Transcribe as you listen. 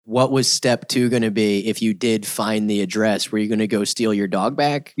what was step 2 going to be if you did find the address? Were you going to go steal your dog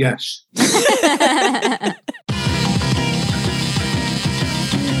back? Yes.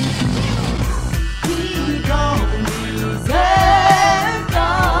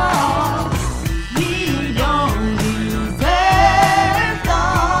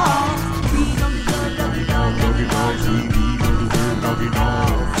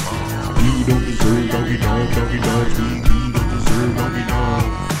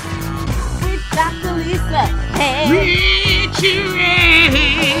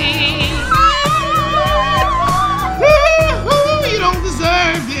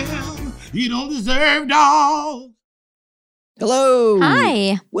 You don't deserve dogs. Hello.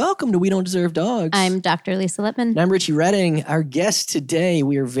 Hi. Welcome to We Don't Deserve Dogs. I'm Dr. Lisa Lippman. And I'm Richie Redding. Our guest today,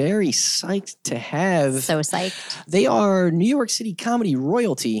 we are very psyched to have. So psyched. They are New York City comedy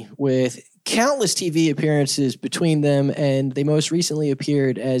royalty with countless TV appearances between them, and they most recently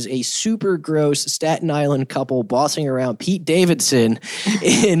appeared as a super gross Staten Island couple bossing around Pete Davidson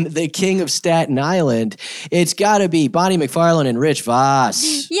in The King of Staten Island. It's got to be Bonnie McFarlane and Rich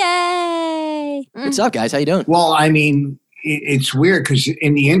Voss. Yay! What's up, guys? How you doing? Well, I mean, it's weird because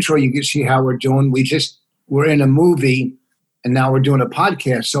in the intro, you can see how we're doing. We're in a movie and now we're doing a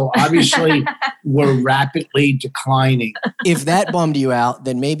podcast. So obviously we're rapidly declining. If that bummed you out,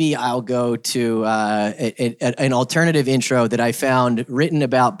 then maybe I'll go to an alternative intro that I found written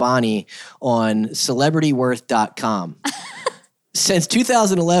about Bonnie on celebrityworth.com. Since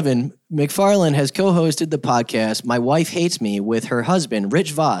 2011, McFarlane has co-hosted the podcast My Wife Hates Me with her husband,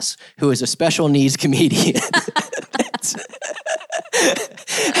 Rich Voss, who is a special needs comedian.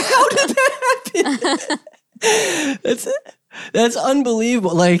 How did that happen? That's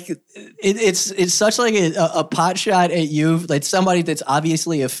unbelievable. Like it's such like a pot shot at you, like somebody that's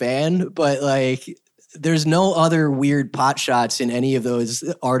obviously a fan, but like there's no other weird pot shots in any of those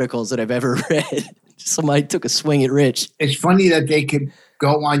articles that I've ever read. Somebody took a swing at Rich. It's funny that they could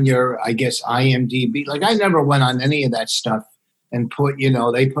go on your, I guess, IMDb. Like I never went on any of that stuff and put,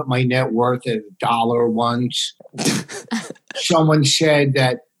 they put my net worth at $1 once. Someone said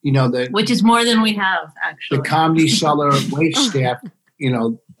that, which is more than we have, actually. The Comedy Cellar wait staff,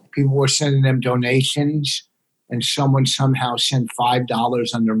 people were sending them donations, and someone somehow sent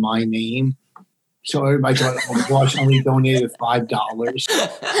 $5 under my name. So everybody thought, Voss only donated $5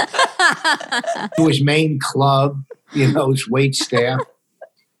 to his main club, his wait staff.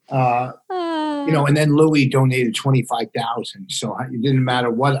 And then Louis donated $25,000. So it didn't matter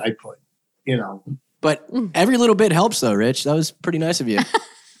what I put, But every little bit helps, though, Rich. That was pretty nice of you.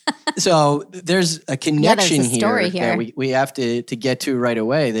 So there's a connection here that we have to get to right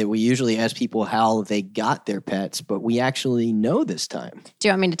away, that we usually ask people how they got their pets, but we actually know this time. Do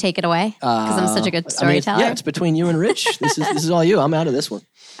you want me to take it away? Because I'm such a good storyteller. It's between you and Rich. This is all you. I'm out of this one.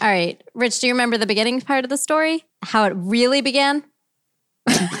 All right. Rich, do you remember the beginning part of the story? How it really began?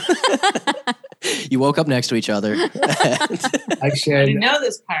 You woke up next to each other. I said, I didn't know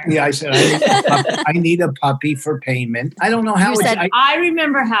this part. Yeah, I said, I need a puppy for payment. I don't know how I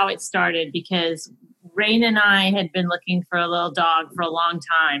remember how it started because Rain and I had been looking for a little dog for a long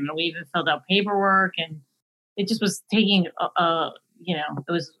time. And we even filled out paperwork, and it just was taking, it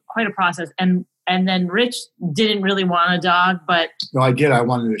was quite a process. And then Rich didn't really want a dog, but... No, I did. I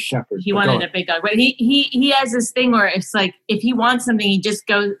wanted a shepherd. He wanted a big dog. But he has this thing where it's like, if he wants something, he just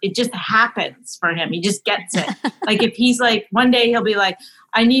goes, it just happens for him. He just gets it. Like if he's like, one day he'll be like,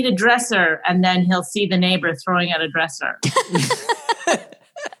 I need a dresser. And then he'll see the neighbor throwing out a dresser.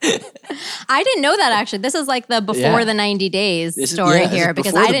 I didn't know that, actually. This is like the before the 90 days story here,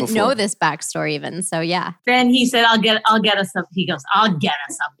 because I didn't know this backstory even. So yeah. Then he said, I'll get us a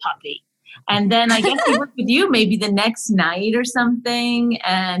puppy. And then I guess he worked with you maybe the next night or something,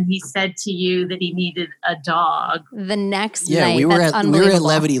 and he said to you that he needed a dog. The next night. Yeah, we were at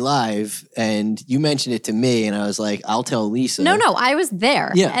Levity Live, and you mentioned it to me, and I was like, I'll tell Lisa. No, I was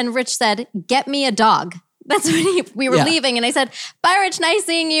there. Yeah. And Rich said, get me a dog. That's when we were leaving, and I said, bye, Rich, nice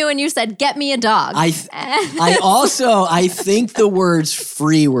seeing you. And you said, get me a dog. I think the words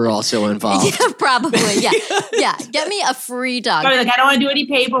free were also involved. Yeah, probably, yeah. Yeah, get me a free dog. I don't want to do any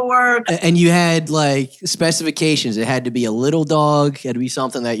paperwork. And you had like specifications. It had to be a little dog. It had to be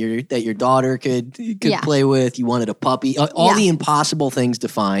something that your daughter could play with. You wanted a puppy. All the impossible things to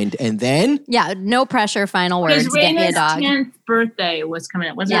find. And then? Yeah, no pressure, final words, get me a dog. 10th birthday was coming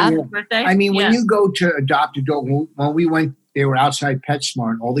up. Was it his birthday? I mean, when you go to adopt a dog, when we went, they were outside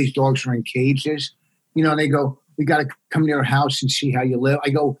PetSmart. All these dogs were in cages. They go, we got to come to your house and see how you live. I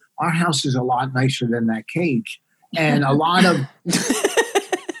go, our house is a lot nicer than that cage. And a lot of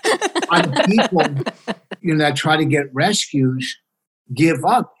people, that try to get rescues, give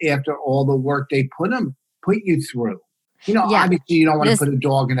up after all the work they put you through. Obviously you don't want to put a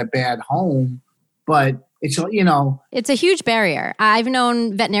dog in a bad home, but it's, it's a huge barrier. I've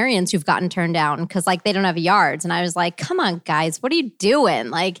known veterinarians who've gotten turned down because they don't have yards. And I was like, come on, guys, what are you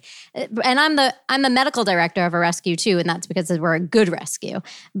doing? And I'm the medical director of a rescue too. And that's because we're a good rescue.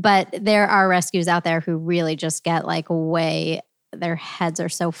 But there are rescues out there who really just get their heads are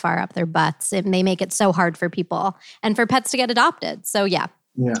so far up their butts and they make it so hard for people and for pets to get adopted. So yeah.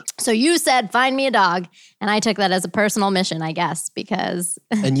 Yeah. So you said, find me a dog. And I took that as a personal mission, I guess, because.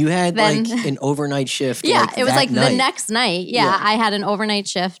 And you had an overnight shift. Yeah. It was the next night. Yeah. I had an overnight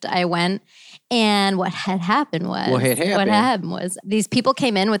shift. I went. And what had happened was these people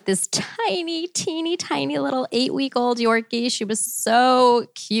came in with this teeny tiny little 8-week-old Yorkie. She was so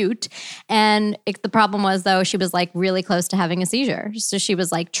cute. And the problem was, though, she was really close to having a seizure. So she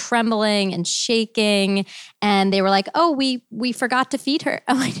was trembling and shaking. And they were like, oh, we forgot to feed her.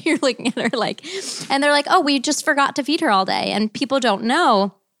 I'm like, you're looking at her and they're like, oh, we just forgot to feed her all day. And people don't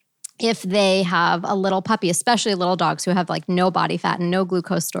know if they have a little puppy, especially little dogs who have no body fat and no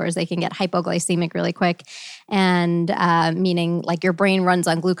glucose stores, they can get hypoglycemic really quick. And meaning your brain runs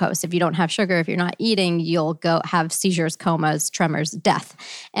on glucose. If you don't have sugar, if you're not eating, you'll go have seizures, comas, tremors, death.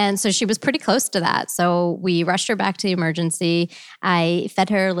 And so she was pretty close to that. So we rushed her back to the emergency. I fed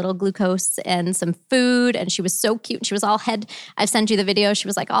her a little glucose and some food. And she was so cute. She was all head. I've sent you the video. She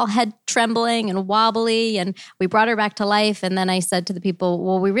was all head trembling and wobbly. And we brought her back to life. And then I said to the people,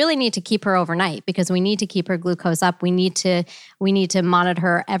 well, we really need to keep her overnight because we need to keep her glucose up. We need to monitor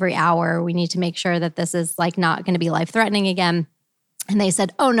her every hour. We need to make sure that this is not going to be life-threatening again. And they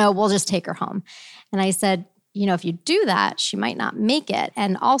said, oh no, we'll just take her home. And I said, if you do that, she might not make it.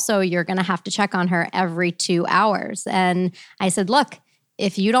 And also you're going to have to check on her every 2 hours. And I said, look,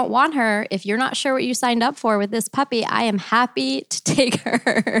 if you don't want her, if you're not sure what you signed up for with this puppy, I am happy to take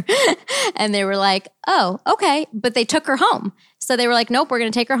her. And they were like, oh, okay. But they took her home. So they were like, nope, we're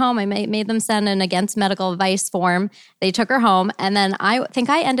going to take her home. I made them send an against medical advice form. They took her home. And then I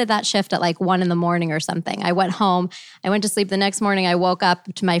think I ended that shift at 1 a.m. or something. I went home. I went to sleep. The next morning, I woke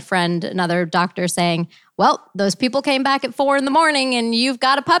up to my friend, another doctor, saying, well, those people came back at 4 a.m. and you've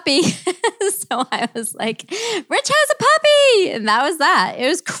got a puppy. So I was like, Rich has a puppy. And that was that. It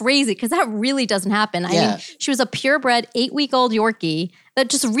was crazy because that really doesn't happen. I mean, she was a purebred 8-week-old Yorkie. That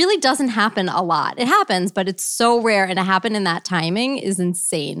just really doesn't happen a lot. It happens, but it's so rare. And to happen in that timing is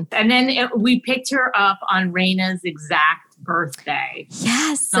insane. And then we picked her up on Raina's exact birthday.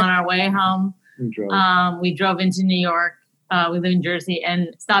 Yes. On our way home. We drove into New York. We live in Jersey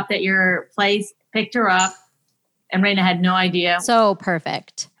and stopped at your place, picked her up. And Raina had no idea. So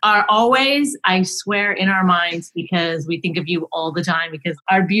perfect. Are always, I swear, in our minds because we think of you all the time because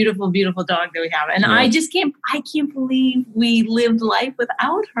our beautiful, beautiful dog that we have. And I can't believe we lived life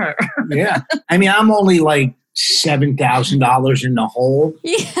without her. Yeah. I mean, I'm only $7,000 in the hole.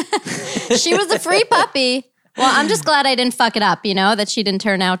 Yeah. She was a free puppy. Well, I'm just glad I didn't fuck it up, that she didn't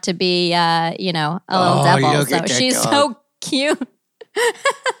turn out to be, a little devil. So she's so cute.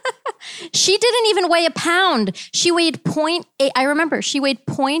 She didn't even weigh a pound. She weighed 0.8. I remember she weighed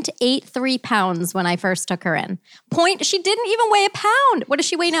 0.83 pounds when I first took her in. She didn't even weigh a pound. What does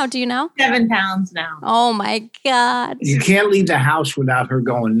she weigh now? Do you know? 7 pounds now. Oh my God. You can't leave the house without her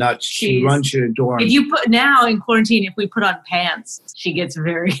going nuts. She runs to the door. If you put now in quarantine, if we put on pants, she gets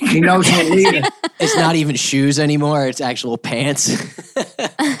very. She knows she'll leave it. It's not even shoes anymore. It's actual pants.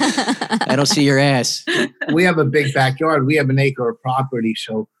 I don't see your ass. We have a big backyard. We have an acre of property,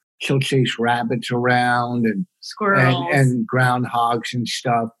 so she'll chase rabbits around and squirrels and groundhogs and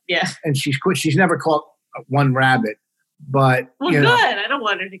stuff. Yeah. And she's never caught one rabbit, but good. I don't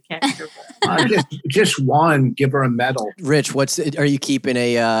want her to catch her. Just one. Give her a medal. Rich, are you keeping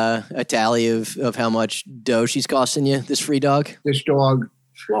a tally of how much dough she's costing you? This free dog. This dog.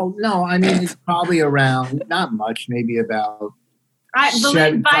 Well, no. I mean, it's probably around not much. Maybe about. By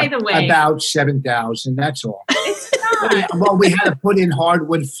the way, about 7,000. That's all. It's not. Well, we had to put in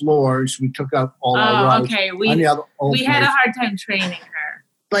hardwood floors. We took up all our rugs. Okay. We had a hard time training her.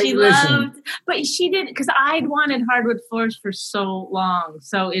 But she didn't because I'd wanted hardwood floors for so long.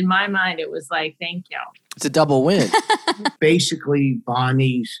 So in my mind, it was like, thank you. It's a double win. Basically,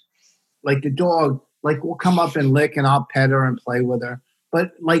 Bonnie's the dog. We'll come up and lick, and I'll pet her and play with her.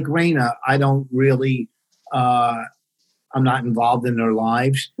 But like Raina, I don't really. I'm not involved in their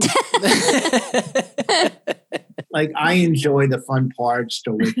lives. I enjoy the fun parts,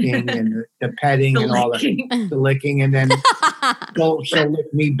 the licking and the petting and all that. The licking, and then she'll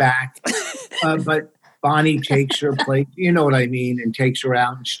lick me back. But Bonnie takes her plate, you know what I mean, and takes her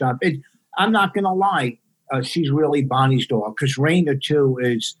out and stuff. I'm not going to lie. she's really Bonnie's dog because Raina too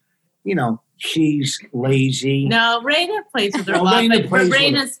is, you know, she's lazy. No, Raina plays with her a lot, but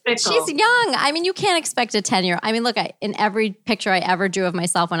Raina's fickle. She's young. I mean, you can't expect a 10-year. I mean, look, in every picture I ever drew of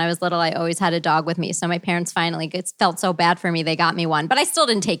myself when I was little, I always had a dog with me. So my parents finally felt so bad for me, they got me one. But I still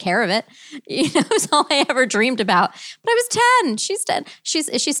didn't take care of it. You know, it was all I ever dreamed about. But I was 10. She's 10.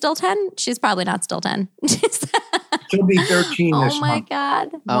 Is she still 10? She's probably not still 10. She'll be 13 this month. Oh my God.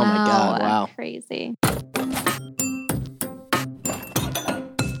 Oh my God. Wow. Crazy.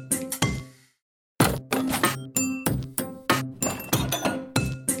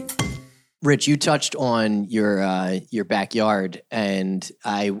 Rich, you touched on your backyard, and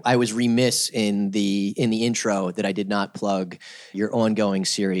I was remiss in the intro that I did not plug your ongoing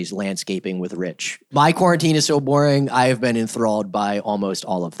series, Landscaping with Rich. My quarantine is so boring. I have been enthralled by almost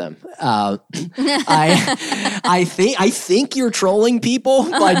all of them. I think you're trolling people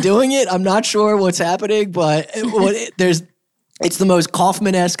by doing it. I'm not sure what's happening, but it's the most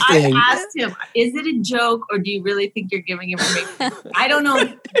Kaufman-esque thing. I asked him, is it a joke or do you really think you're giving information? I don't know.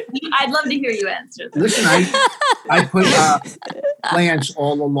 I'd love to hear you answer that. Listen, I put plants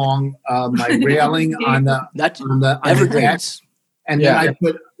all along my railing on the evergreens. And then I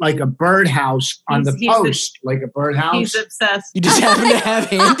put like a birdhouse on the post, like a birdhouse. He's obsessed. You just happen to have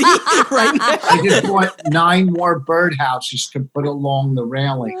handy right now. I just bought 9 more birdhouses to put along the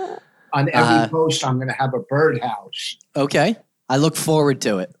railing. On every post, I'm going to have a birdhouse. Okay. I look forward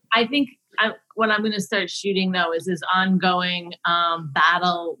to it. I think what I'm going to start shooting, though, is this ongoing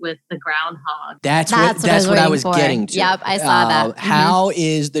battle with the groundhog. That's what I was getting to. Yep, I saw that. How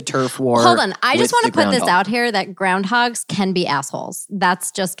is the turf war? Hold on. I just want to put this out here that groundhogs can be assholes.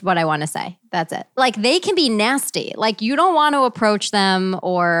 That's just what I want to say. That's it. Like, they can be nasty. Like, you don't want to approach them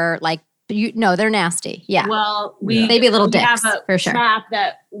or, like, no, they're nasty. Yeah. Well, they be little dicks, have a for sure. trap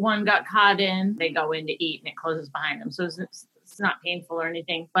that one got caught in. They go in to eat and it closes behind them. So it's not painful or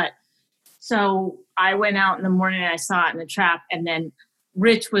anything. But so I went out in the morning and I saw it in the trap. And then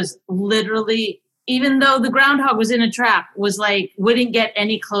Rich was literally, even though the groundhog was in a trap, was like, wouldn't get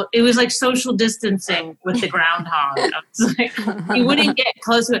any close. It was like social distancing with the groundhog. Like, he wouldn't get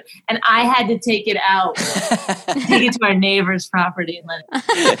close to it. And I had to take it out, take it to our neighbor's property and let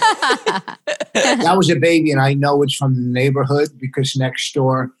it. That was a baby, and I know it's from the neighborhood because next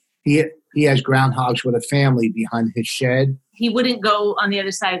door he has groundhogs with a family behind his shed. He wouldn't go on the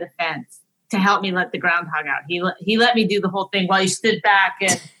other side of the fence to help me let the groundhog out. He let me do the whole thing while he stood back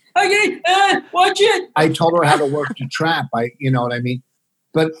and, okay, watch it. I told her how to work the trap. You know what I mean?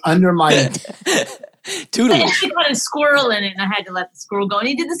 But under my tutelage. He put a squirrel in it, and I had to let the squirrel go. And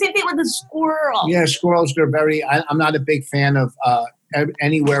he did the same thing with the squirrel. Yeah, squirrels, they're I'm not a big fan of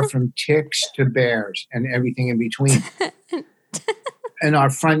anywhere from ticks to bears and everything in between. In our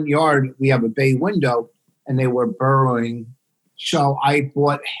front yard, we have a bay window, and they were burrowing. So I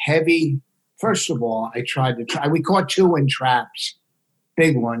bought first of all, we caught 2 in traps,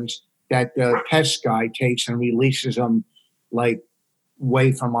 big ones, that the pest guy takes and releases them like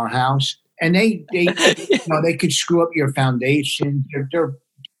way from our house. And they they could screw up your foundation. They're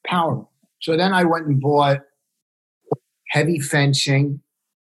powerful. So then I went and bought heavy fencing,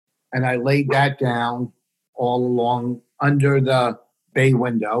 and I laid that down all along under the bay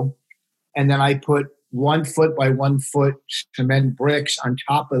window. And then I put 1 foot by 1 foot cement bricks on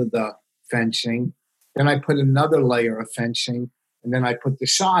top of the fencing. Then I put another layer of fencing, and then I put the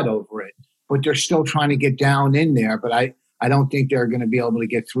sod over it. But they're still trying to get down in there, but I don't think they're going to be able to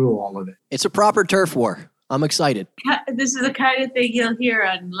get through all of it. It's a proper turf war. I'm excited. This is the kind of thing you'll hear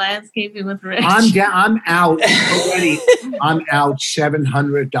on Landscaping with Rich. I'm out already. I'm out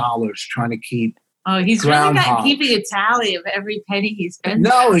 $700 trying to keep. Oh, he's really not keeping a tally of every penny he's spent.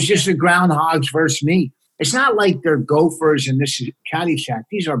 No, it's just the groundhogs versus me. It's not like they're gophers and this is Caddyshack.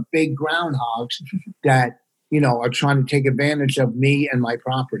 These are big groundhogs that, are trying to take advantage of me and my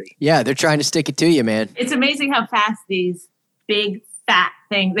property. Yeah, they're trying to stick it to you, man. It's amazing how fast these big, fat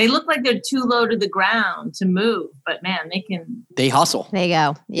things, they look like they're too low to the ground to move, but man, they hustle. They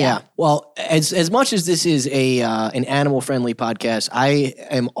go. Yeah. Well, as much as this is an animal-friendly podcast, I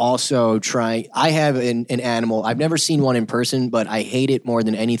am also trying. I have an animal. I've never seen one in person, but I hate it more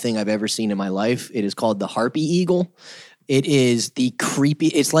than anything I've ever seen in my life. It is called the harpy eagle. It is the creepy.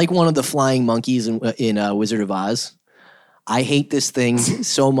 It's like one of the flying monkeys in Wizard of Oz. I hate this thing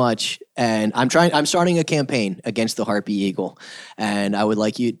so much, and I'm starting a campaign against the harpy eagle, and I would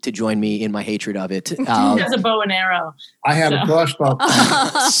like you to join me in my hatred of it. There's a bow and arrow. I have a crossbow.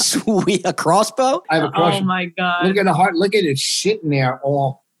 Sweet, a crossbow? I have a crossbow. Oh my God! Look at the heart. Look at it sitting there,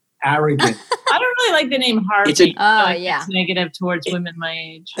 all arrogant. I don't really like the name Harvey. It's negative towards women my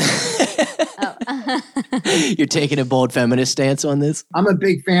age. You're taking a bold feminist stance on this? I'm a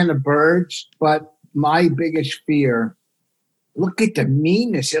big fan of birds, but my biggest fear, look at the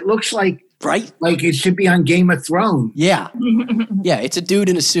meanness. It looks like it should be on Game of Thrones. Yeah. Yeah, it's a dude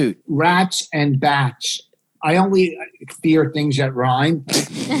in a suit. Rats and bats. I only fear things that rhyme.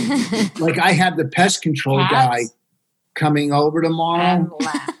 Like I have the pest control guy coming over tomorrow.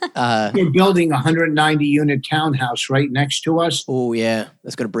 We're building a 190-unit townhouse right next to us. Oh, yeah.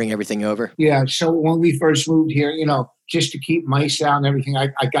 That's going to bring everything over. Yeah. So when we first moved here, just to keep mice out and everything,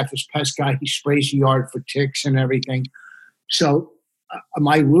 I got this pest guy. He sprays the yard for ticks and everything. So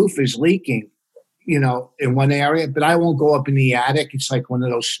my roof is leaking, in one area, but I won't go up in the attic. It's like one of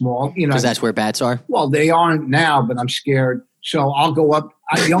those small, Because that's where bats are? Well, they aren't now, but I'm scared. So I'll go up.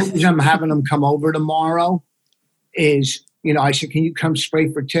 The only reason I'm having them come over tomorrow is, I said, can you come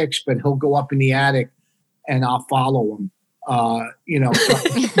spray for ticks? But he'll go up in the attic and I'll follow him. So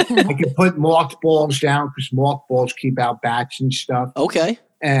I can put mothballs down because mothballs keep out bats and stuff. Okay.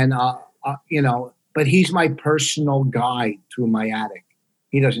 And, but he's my personal guide through my attic.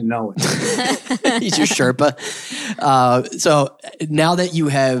 He doesn't know it. He's your Sherpa. So now that you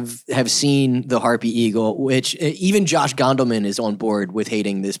have seen the harpy eagle, which even Josh Gondelman is on board with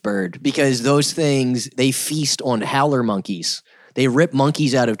hating this bird because those things, they feast on howler monkeys. They rip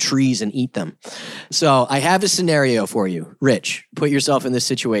monkeys out of trees and eat them. So I have a scenario for you. Rich, put yourself in this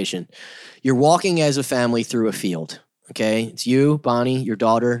situation. You're walking as a family through a field. Okay, it's you, Bonnie, your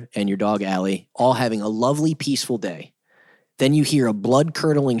daughter, and your dog, Allie, all having a lovely, peaceful day. Then you hear a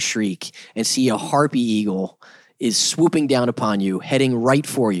blood-curdling shriek and see a harpy eagle is swooping down upon you, heading right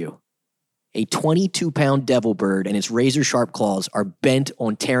for you. A 22-pound devil bird and its razor-sharp claws are bent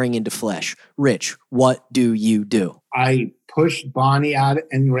on tearing into flesh. Rich, what do you do? I push Bonnie out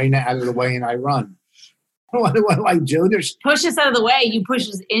and Raina out of the way, and I run. What do I do? Push us out of the way. You push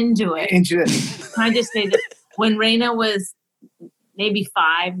us into it. Can I just say that when Raina was maybe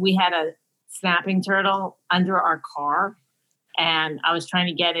 5, we had a snapping turtle under our car. And I was trying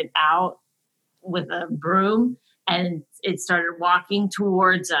to get it out with a broom, and it started walking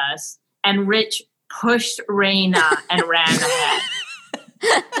towards us. And Rich pushed Raina and ran ahead.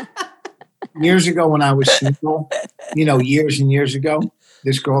 Years ago when I was single, years and years ago,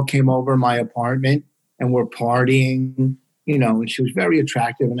 this girl came over my apartment and we're partying, and she was very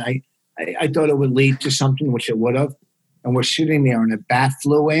attractive. And I thought it would lead to something, which it would have. And we're sitting there and a bat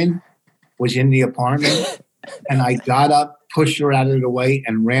flew in, was in the apartment. And I got up, pushed her out of the way,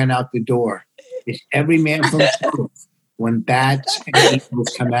 and ran out the door. It's every man for himself when bats and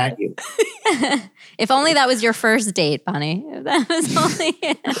eagles come at you. If only that was your first date, Bonnie. If that was only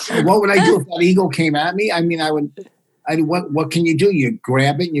What would I do if that eagle came at me? I mean, what can you do? You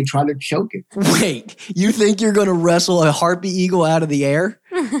grab it and you try to choke it. Wait, you think you're going to wrestle a harpy eagle out of the air?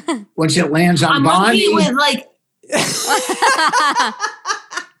 Once it lands on Bonnie? With like...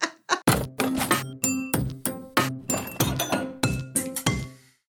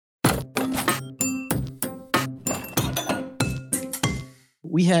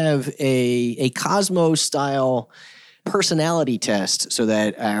 We have a Cosmo-style personality test so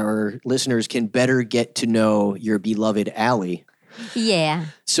that our listeners can better get to know your beloved Allie. Yeah.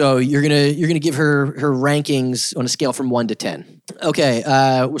 So you're gonna give her rankings on a scale from 1 to 10. Okay,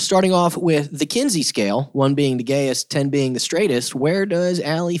 we're starting off with the Kinsey scale, 1 being the gayest, 10 being the straightest. Where does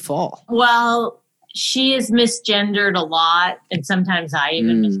Allie fall? Well, she is misgendered a lot, and sometimes I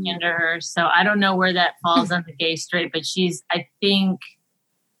even misgender her. So I don't know where that falls on the gay straight, but she's, I think,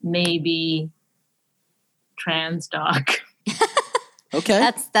 maybe trans dog.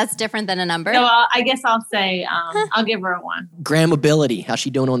 Okay. That's different than a number. So I guess I'll say I'll give her a 1. Grammability. How's she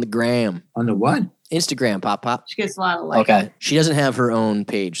doing on the gram? On the what? Instagram, Pop. She gets a lot of likes. Okay. She doesn't have her own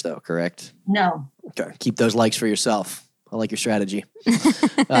page though, correct? No. Okay. Keep those likes for yourself. I like your strategy.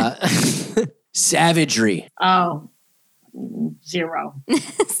 Savagery. Oh, 0.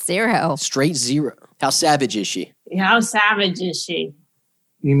 0. Straight 0. How savage is she? How savage is she?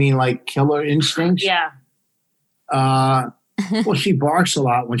 You mean like killer instincts? Yeah. Well, she barks a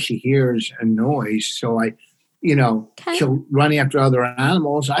lot when she hears a noise. So she'll run after other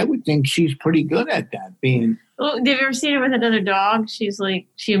animals. I would think she's pretty good at that. Well, have you ever seen her with another dog? She's like,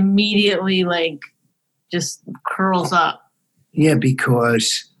 she immediately just curls up. Yeah,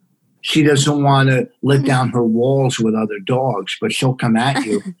 because she doesn't want to let down her walls with other dogs, but she'll come at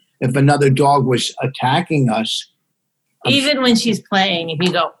you. If another dog was attacking us. Even when she's playing, if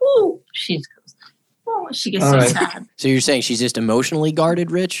you go, ooh, she gets so sad. So you're saying she's just emotionally guarded,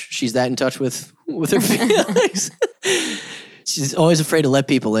 Rich? She's that in touch with her feelings? She's always afraid to let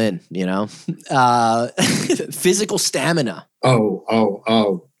people in, you know? Physical stamina.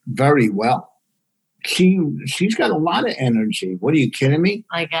 Oh, very well. She's got a lot of energy. What are you kidding me?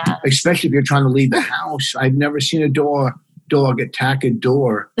 My God. Especially if you're trying to leave the house. I've never seen a dog attack a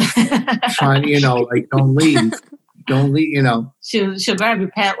door trying, like don't leave, you know. She'll grab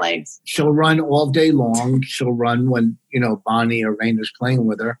your pant legs. She'll run all day long. She'll run when, Bonnie or Raina's playing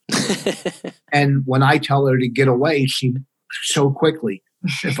with her. And when I tell her to get away, she so quickly.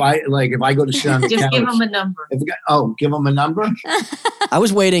 If I go to sit on the couch. Just give him a number. Give him a number? I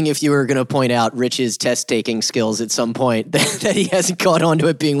was waiting if you were going to point out Rich's test-taking skills at some point that he hasn't caught on to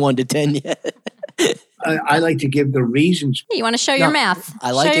it being 1 to 10 yet. I like to give the reasons. You want to show your math.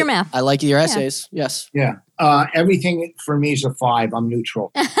 I like show your math. I like your essays. Yeah. Yes. Yeah. Everything for me is a 5. I'm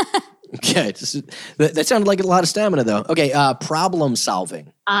neutral. Okay. That sounded like a lot of stamina, though. Okay. Problem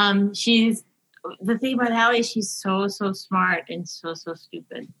solving. The thing about Hallie, she's so smart and so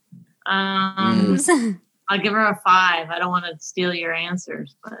stupid. I'll give her a 5. I don't want to steal your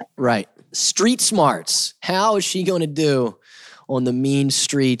answers, but right. Street smarts. How is she going to do on the mean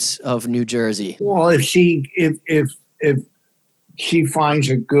streets of New Jersey? Well, if she finds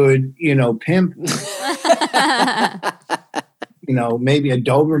a good, pimp, maybe a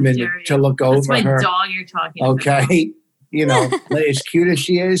Doberman to look over her. That's my her. dog you're talking about. Okay. As cute as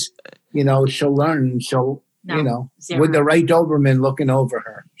she is, she'll learn. She'll, with the right Doberman looking over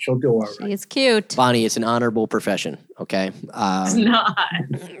her, she'll do all right. She's cute. Bonnie, it's an honorable profession, okay? It's not.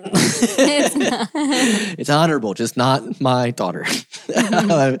 It's not. It's honorable, just not my daughter.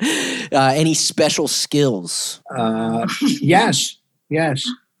 Any special skills? Yes.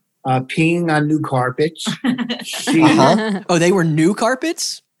 Peeing on new carpets. Oh, they were new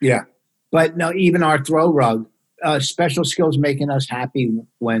carpets? Yeah. But no, even our throw rug. Special skills making us happy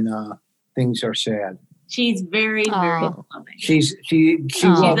when things are sad. She's very loving. She's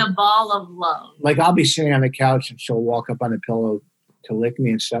a ball of love. Like I'll be sitting on the couch and she'll walk up on a pillow to lick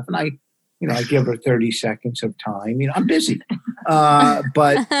me and stuff, and I give her 30 seconds of time. I'm busy,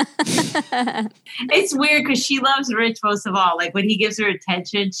 but it's weird because she loves Rich most of all. Like when he gives her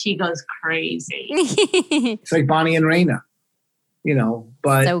attention, she goes crazy. It's like Bonnie and Raina,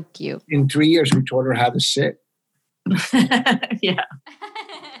 But so cute. In 3 years, we taught her how to sit. Yeah.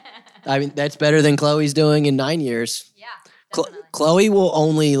 I mean, that's better than Chloe's doing in 9 years. Yeah. Chloe will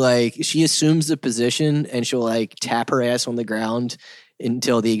only she assumes the position and she'll tap her ass on the ground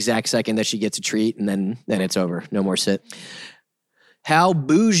until the exact second that she gets a treat, and then it's over. No more sit. How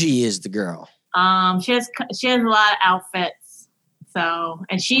bougie is the girl? She has a lot of outfits. So,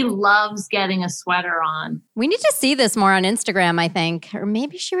 and she loves getting a sweater on. We need to see this more on Instagram, I think. Or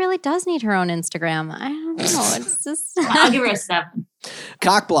maybe she really does need her own Instagram. I don't know. It's just I'll give her a 7.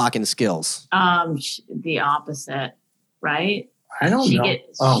 Cock blocking skills. The opposite, right? I don't know.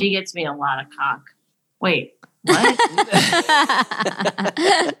 She gets me a lot of cock. Wait, what?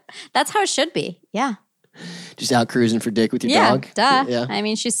 That's how it should be. Yeah. Just out cruising for dick with your dog? Duh. Yeah. I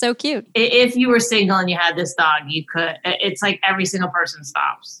mean, she's so cute. If you were single and you had this dog, you could. It's like every single person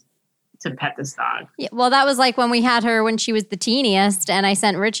stops to pet this dog. Yeah, well, that was like when we had her when she was the teeniest, and I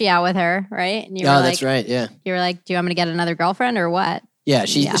sent Richie out with her, right? And you were that's right. Yeah. You were like, "Do you want me to get another girlfriend or what?" Yeah,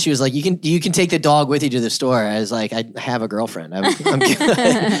 she was like, you can take the dog with you to the store. I was like, I have a girlfriend. I'm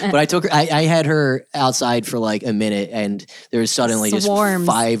but I took her. I had her outside for like a minute, and there was suddenly Swarms.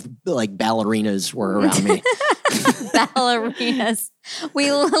 just 5 ballerinas were around me. Ballerinas.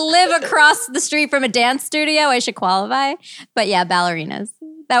 We live across the street from a dance studio. I should qualify, but yeah, ballerinas.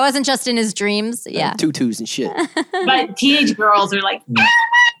 That wasn't just in his dreams. Yeah, tutus and shit. But teenage girls are like,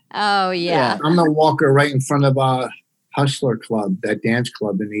 oh yeah. I'm gonna walk her right in front of Hustler Club, that dance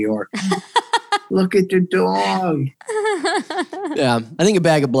club in New York. Look at the dog. Yeah, I think a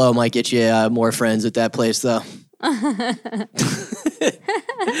bag of blow might get you more friends at that place, though.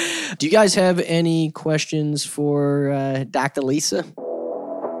 Do you guys have any questions for Dr. Lisa?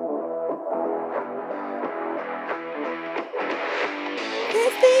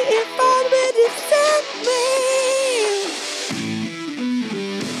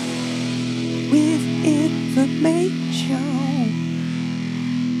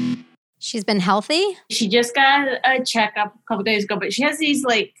 She's been healthy? She just got a checkup a couple days ago, but she has these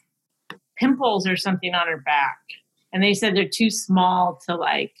like pimples or something on her back. And they said they're too small to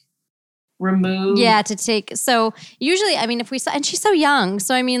like remove. Yeah, to take. So usually, I mean, and she's so young.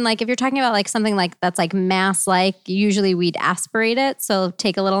 So I mean, like if you're talking about like something like that's like mass-like, usually we'd aspirate it. So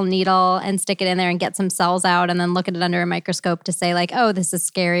take a little needle and stick it in there and get some cells out and then look at it under a microscope to say like, oh, this is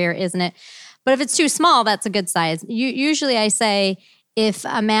scary or isn't it? But if it's too small, that's a good size. Usually I say, if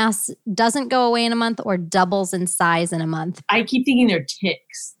a mass doesn't go away in a month or doubles in size in a month. I keep thinking they're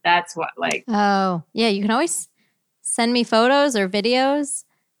ticks. That's what, like. Oh, yeah. You can always send me photos or videos.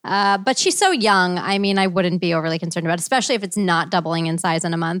 But she's so young. I mean, I wouldn't be overly concerned about it, especially if it's not doubling in size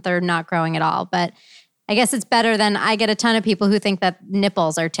in a month or not growing at all. But I guess it's better than I get a ton of people who think that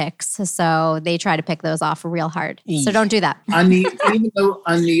nipples are ticks. So they try to pick those off real hard. So don't do that. On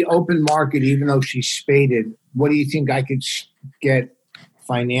the open market, even though she's spaded, what do you think I could get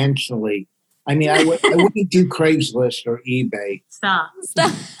financially? I mean, I wouldn't do Craigslist or eBay. Stop.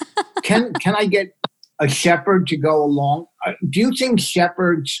 Can I get a shepherd to go along? Do you think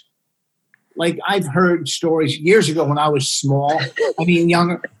shepherds, like I've heard stories years ago when I was small, I mean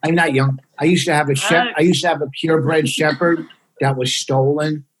younger, I'm not young. I used to have a purebred shepherd that was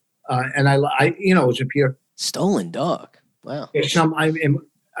stolen. And I it was a pure stolen dog. Wow.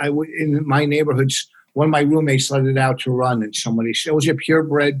 In my neighborhoods, one of my roommates let it out to run, and it was a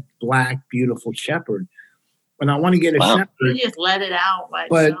purebred, black, beautiful shepherd. And I want to get a shepherd. You just let it out.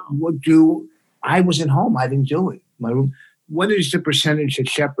 But I wasn't home. I didn't do it. What is the percentage of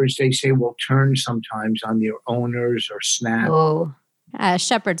shepherds they say will turn sometimes on their owners or snap? Oh,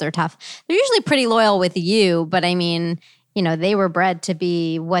 shepherds are tough. They're usually pretty loyal with you, but I mean, they were bred to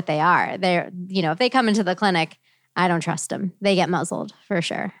be what they are. They're, if they come into the clinic, I don't trust them. They get muzzled for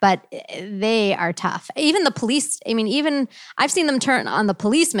sure, but they are tough. Even the police, even I've seen them turn on the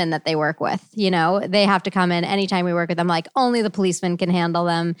policemen that they work with. They have to come in anytime we work with them. Like only the policemen can handle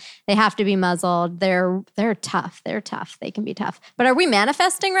them. They have to be muzzled. They're tough. They're tough. They can be tough. But are we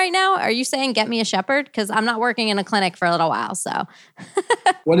manifesting right now? Are you saying get me a shepherd? Because I'm not working in a clinic for a little while. So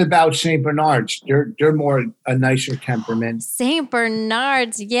what about St. Bernards? They're more a nicer temperament. St.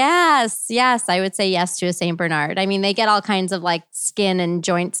 Bernards. Yes. I would say yes to a St. Bernard. I mean, they get all kinds of like skin and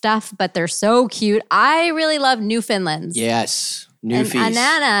joint stuff, but they're so cute. I really love Newfoundlands. Yes. Newfies. And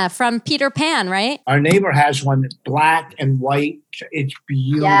Anana from Peter Pan, right? Our neighbor has one that's black and white. It's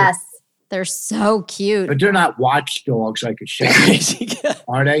beautiful. Yes. They're so cute. But they're not watchdogs like a shepherd.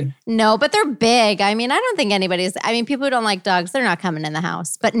 Are they? No, but they're big. I mean, I don't think people who don't like dogs, they're not coming in the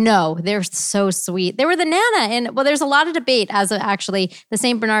house. But no, they're so sweet. They were the Nana. And there's a lot of debate actually the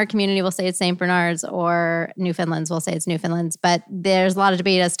St. Bernard community will say it's St. Bernards or Newfoundlands will say it's Newfoundlands. But there's a lot of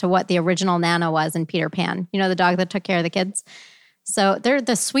debate as to what the original Nana was in Peter Pan. The dog that took care of the kids. So they're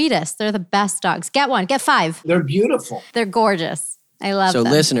the sweetest. They're the best dogs. Get one. Get 5. They're beautiful. They're gorgeous. I love them. So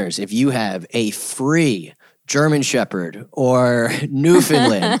listeners, if you have a free German Shepherd or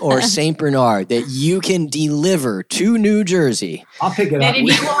Newfoundland or St. Bernard that you can deliver to New Jersey, I'll pick it up. And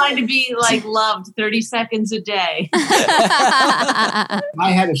if you want to be like loved 30 seconds a day. I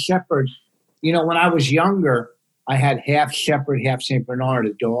had a shepherd. When I was younger, I had half shepherd, half St. Bernard,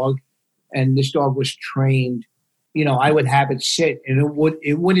 a dog. And this dog was trained. I would have it sit and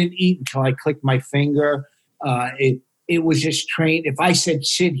it wouldn't eat until I clicked my finger. It was just trained. If I said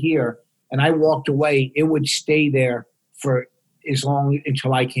sit here and I walked away, it would stay there for as long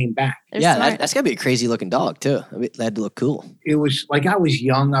until I came back. That's gotta be a crazy looking dog too. I mean, that had to look cool. It was like I was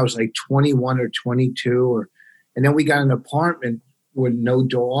young. I was like 21 or 22, and then we got an apartment where no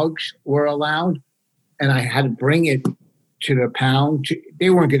dogs were allowed, and I had to bring it to the pound. They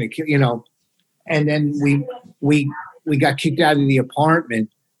weren't going to kill, And then we got kicked out of the apartment.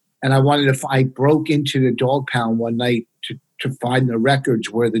 And I broke into the dog pound one night to find the records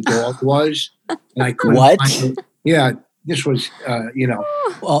where the dog was. And I couldn't find it. Yeah, this was,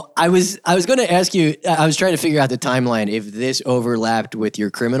 Well, I was going to ask you, I was trying to figure out the timeline, if this overlapped with your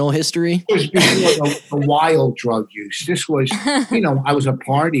criminal history. It was before the wild drug use. This was, I was a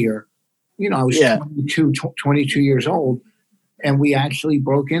partier. I was 22 years old. And we actually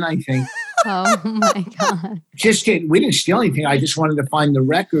broke in, I think. Oh my God. We didn't steal anything. I just wanted to find the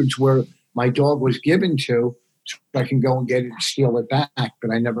records where my dog was given to so I can go and get it and steal it back, but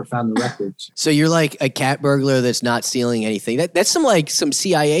I never found the records. So you're like a cat burglar that's not stealing anything. That's some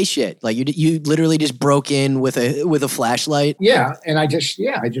CIA shit. Like you literally just broke in with a flashlight. Yeah, and I just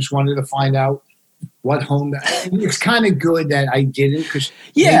wanted to find out what home. It's kind of good that I didn't, because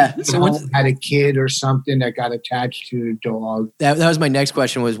someone had a kid or something that got attached to the dog. That was my next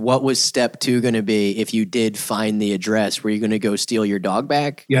question, was what was step 2 going to be if you did find the address? Were you going to go steal your dog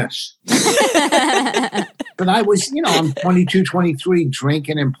back? Yes. But I was, I'm 22, 23,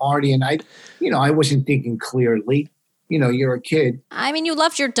 drinking and partying. I wasn't thinking clearly. You're a kid. I mean, you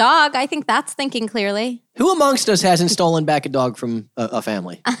loved your dog. I think that's thinking clearly. Who amongst us hasn't stolen back a dog from a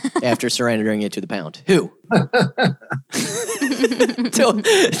family after surrendering it to the pound? Who?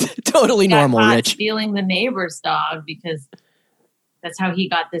 Totally normal, Rich. Stealing the neighbor's dog because That's how he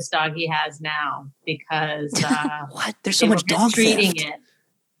got this dog he has now because what? There's so much dog treating theft.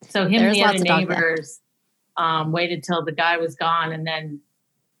 it. So him and the other neighbors waited till the guy was gone and then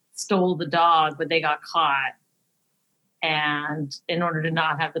stole the dog, but they got caught. And in order to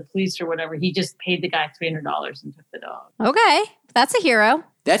not have the police or whatever, he just paid the guy $300 and took the dog. Okay, that's a hero.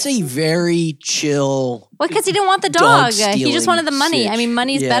 That's a very chill. Well, because he didn't want the dog. He just wanted the money. I mean,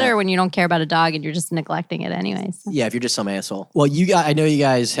 money's better when you don't care about a dog and you're just neglecting it anyways. So. Yeah, if you're just some asshole. Well, I know you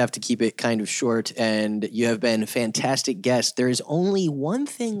guys have to keep it kind of short, and you have been fantastic guests. There is only one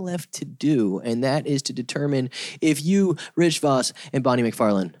thing left to do, and that is to determine if you, Rich Voss, and Bonnie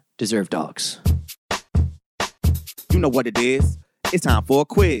McFarlane deserve dogs. You know what it is. It's time for a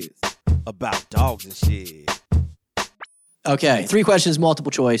quiz about dogs and shit. Okay, 3 questions,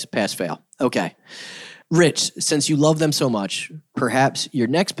 multiple choice, pass, fail. Okay. Rich, since you love them so much, perhaps your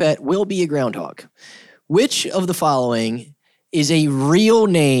next pet will be a groundhog. Which of the following is a real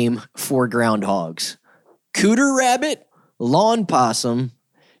name for groundhogs? Cooter rabbit, lawn possum,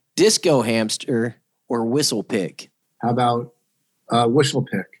 disco hamster, or whistle pig? How about whistle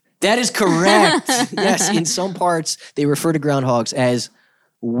pig? That is correct. Yes, in some parts, they refer to groundhogs as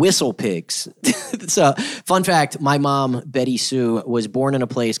whistle pigs. So, fun fact, my mom, Betty Sue, was born in a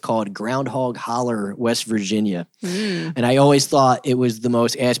place called Groundhog Holler, West Virginia. And I always thought it was the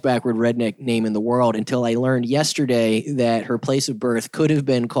most ass-backward redneck name in the world until I learned yesterday that her place of birth could have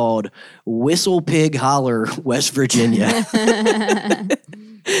been called Whistle Pig Holler, West Virginia.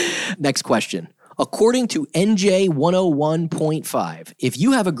 Next question. According to NJ 101.5, if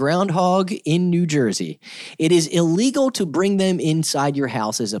you have a groundhog in New Jersey, it is illegal to bring them inside your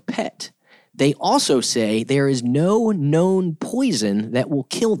house as a pet. They also say there is no known poison that will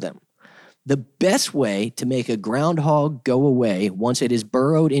kill them. The best way to make a groundhog go away once it is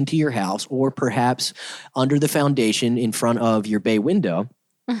burrowed into your house or perhaps under the foundation in front of your bay window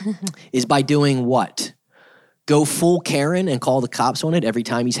is by doing what? Go full Karen and call the cops on it every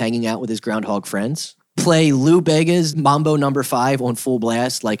time he's hanging out with his groundhog friends. Play Lou Bega's Mambo No. 5 on full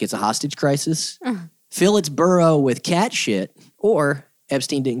blast like it's a hostage crisis. Fill its burrow with cat shit, or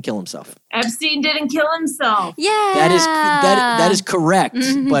Epstein didn't kill himself. Epstein didn't kill himself. Yeah. That is correct,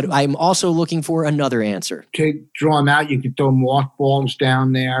 but I'm also looking for another answer. To draw them out, you could throw mothballs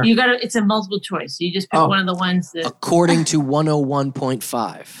down there. It's a multiple choice. So you just pick one of the ones that... According to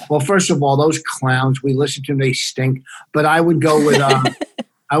 101.5. Well, first of all, those clowns, we listen to them, they stink. But I would go with... the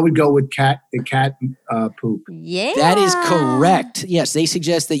cat poop. Yeah. That is correct. Yes, they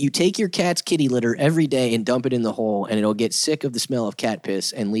suggest that you take your cat's kitty litter every day and dump it in the hole, and it'll get sick of the smell of cat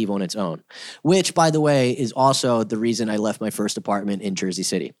piss and leave on its own. Which, by the way, is also the reason I left my first apartment in Jersey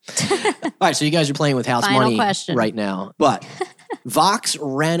City. All right, so you guys are playing with house money right now. But Vox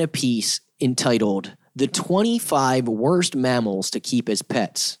ran a piece entitled The 25 Worst Mammals to Keep as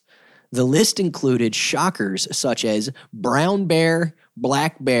Pets. The list included shockers such as brown bear,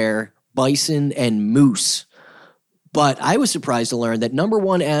 black bear, bison, and moose. But I was surprised to learn that number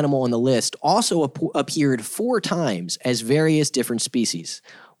one animal on the list also appeared 4 times as various different species.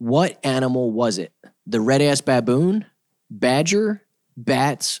 What animal was it? The red-ass baboon, badger,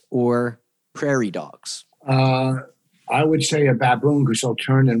 bats, or prairie dogs? I would say a baboon because they'll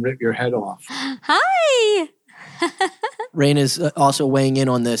turn and rip your head off. Hi. Raina's also weighing in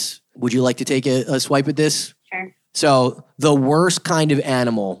on this. Would you like to take a swipe at this? Sure. So the worst kind of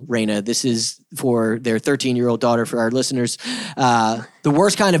animal, Raina, this is for their 13-year-old daughter for our listeners. The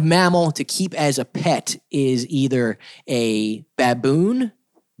worst kind of mammal to keep as a pet is either a baboon,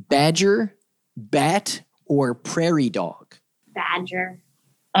 badger, bat, or prairie dog. Badger.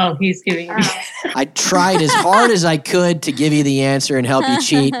 Oh, he's giving me. I tried as hard as I could to give you the answer and help you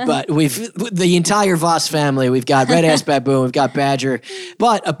cheat, but the entire Voss family, we've got red-ass baboon, we've got badger,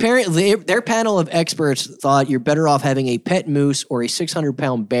 but apparently their panel of experts thought you're better off having a pet moose or a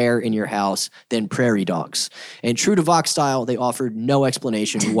 600-pound bear in your house than prairie dogs. And true to Vox style, they offered no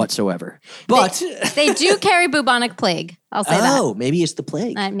explanation whatsoever. But they do carry bubonic plague. I'll say that. Oh, maybe it's the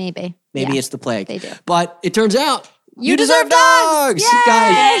plague. Maybe. Maybe it's the plague. They do. But it turns out you deserve dogs! Yay!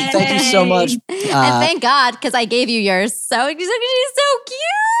 Guys, thank you so much. And thank God, because I gave you yours. She's so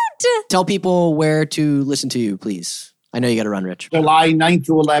cute. Tell people where to listen to you, please. I know you got to run, Rich. July 9th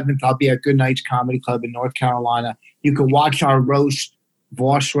through 11th, I'll be at Good Nights Comedy Club in North Carolina. You can watch our roast,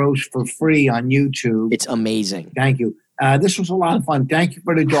 Voss Roast, for free on YouTube. It's amazing. Thank you. This was a lot of fun. Thank you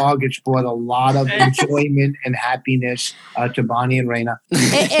for the dog. It's brought a lot of enjoyment and happiness to Bonnie and Raina.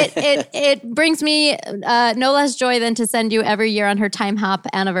 It brings me no less joy than to send you every year on her Time Hop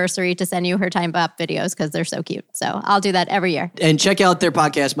anniversary to send you her Time Hop videos because they're so cute. So I'll do that every year. And check out their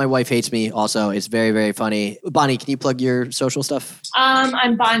podcast, My Wife Hates Me. Also, it's very, very funny. Bonnie, can you plug your social stuff?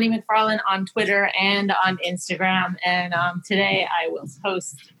 I'm Bonnie McFarlane on Twitter and on Instagram. And today I will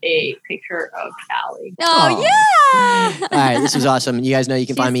post a picture of Callie. Oh, yeah! All right, this was awesome. You guys know you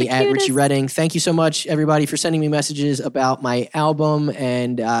can find me at cutest. Richie Redding. Thank you so much, everybody, for sending me messages about my album.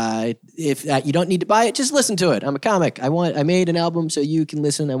 And if you don't need to buy it, just listen to it. I'm a comic. I made an album so you can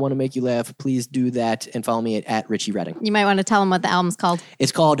listen. I want to make you laugh. Please do that and follow me at Richie Redding. You might want to tell them what the album's called.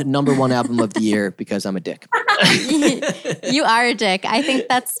 It's called #1 Album of the Year because I'm a dick. You are a dick. I think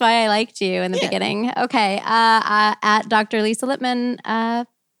that's why I liked you in the beginning. Okay, at Dr. Lisa Lippman.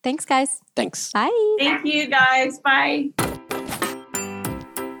 Thanks, guys. Thanks. Bye. Thank you, guys. Bye.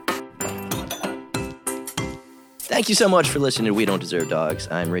 Thank you so much for listening to We Don't Deserve Dogs.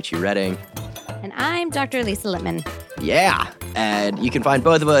 I'm Richie Redding. And I'm Dr. Lisa Lippman. Yeah. And you can find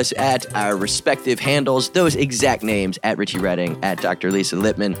both of us at our respective handles, those exact names, at Richie Redding, at Dr. Lisa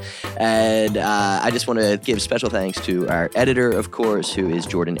Lippman. And I just want to give special thanks to our editor, of course, who is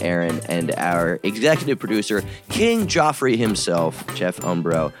Jordan Aaron, and our executive producer, King Joffrey himself, Jeff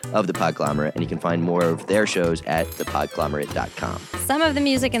Umbro of The Podglomerate. And you can find more of their shows at thepodglomerate.com. Some of the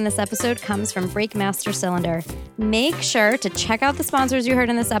music in this episode comes from Breakmaster Cylinder. Make sure to check out the sponsors you heard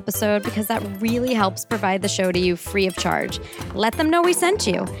in this episode because that really helps provide the show to you free of charge. Let them know we sent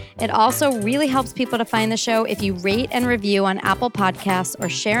you. It also really helps people to find the show if you rate and review on Apple Podcasts or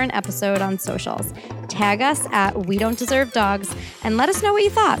share an episode on socials. Tag us at We Don't Deserve Dogs and let us know what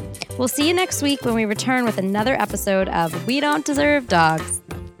you thought. We'll see you next week when we return with another episode of We Don't Deserve Dogs.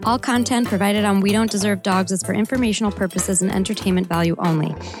 All content provided on We Don't Deserve Dogs is for informational purposes and entertainment value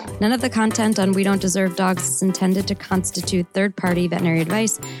only. None of the content on We Don't Deserve Dogs is intended to constitute third-party veterinary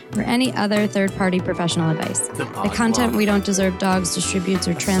advice or any other third-party professional advice. The content We Don't Deserve Dogs distributes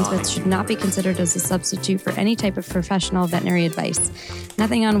or transmits should not be considered as a substitute for any type of professional veterinary advice.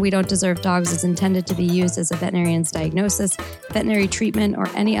 Nothing on We Don't Deserve Dogs is intended to be used as a veterinarian's diagnosis, veterinary treatment, or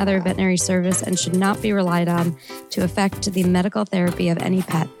any other veterinary service and should not be relied on to affect the medical therapy of any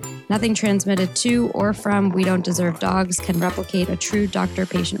pet. Nothing transmitted to or from We Don't Deserve Dogs can replicate a true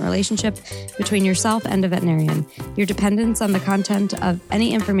doctor-patient relationship between yourself and a veterinarian. Your dependence on the content of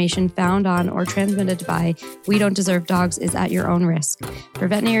any information found on or transmitted by We Don't Deserve Dogs is at your own risk. For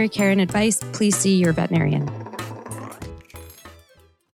veterinary care and advice, please see your veterinarian.